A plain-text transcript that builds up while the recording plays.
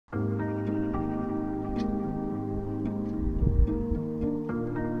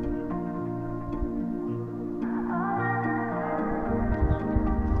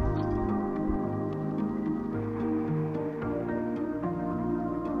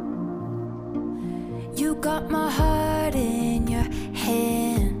You got my heart in your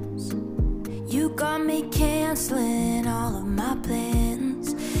hands. You got me canceling all of my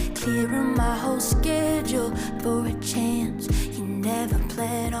plans, clearing my whole schedule for a chance you never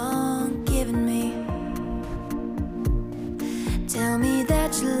plan on giving me. Tell me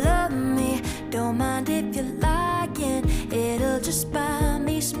that you love me, don't mind if you're lying. It'll just buy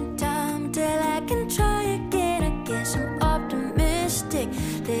me some time till I can try again. I guess I'm optimistic,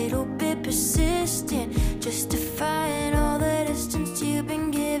 little bit persistent, justifying all the distance you've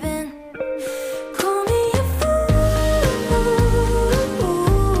been given. Call me a fool,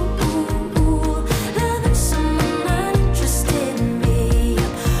 loving someone not interested in me.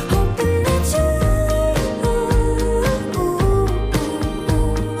 I'm hoping that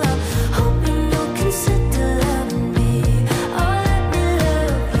hoping you'll consider loving me. Oh, let me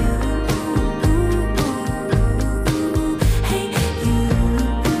love you. Hey, you.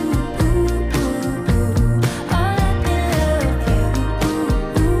 Oh, let me love you.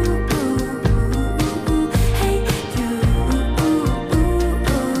 Hey, you.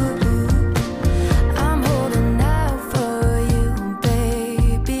 I'm holding out for you,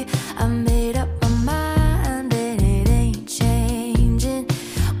 baby. I made up my mind and it ain't changing.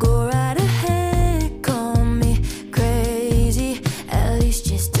 Go right ahead, call me crazy, at least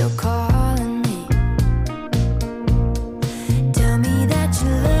you're still calling me. Tell me that you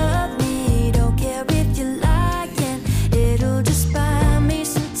love me, don't care if you're lying. It'll just buy me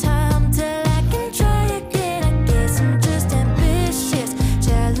some time till I can try again. I guess I'm just ambitious,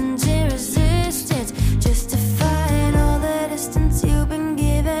 challenging resistance, justifying all the distance you've been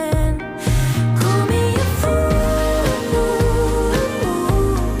given. Call me a fool,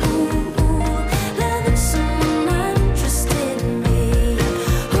 loving someone not interested in me.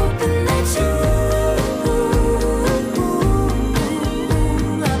 Hoping that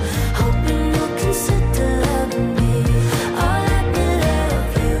hoping you'll consider loving me. Oh, let me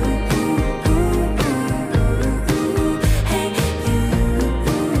love you. Hey, you.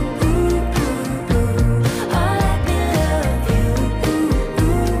 Oh, let me love you.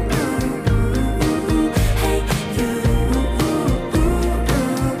 Hey, you.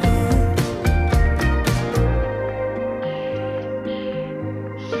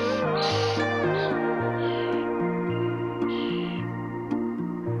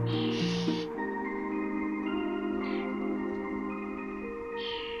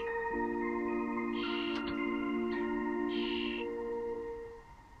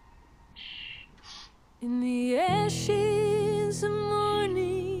 In the ashes of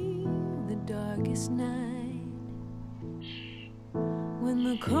morning, the darkest night, when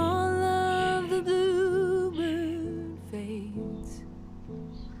the call of the bluebird fades,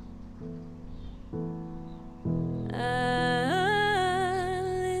 I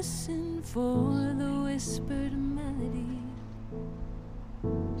listen for the whispered melody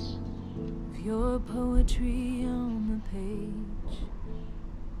of your poetry on the page.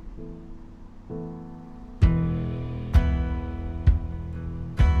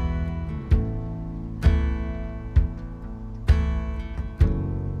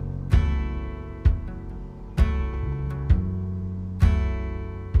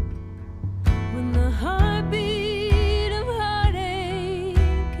 When the heartbeat of heartache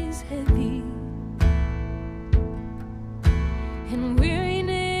is heavy and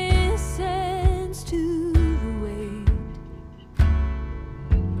weariness adds to the weight,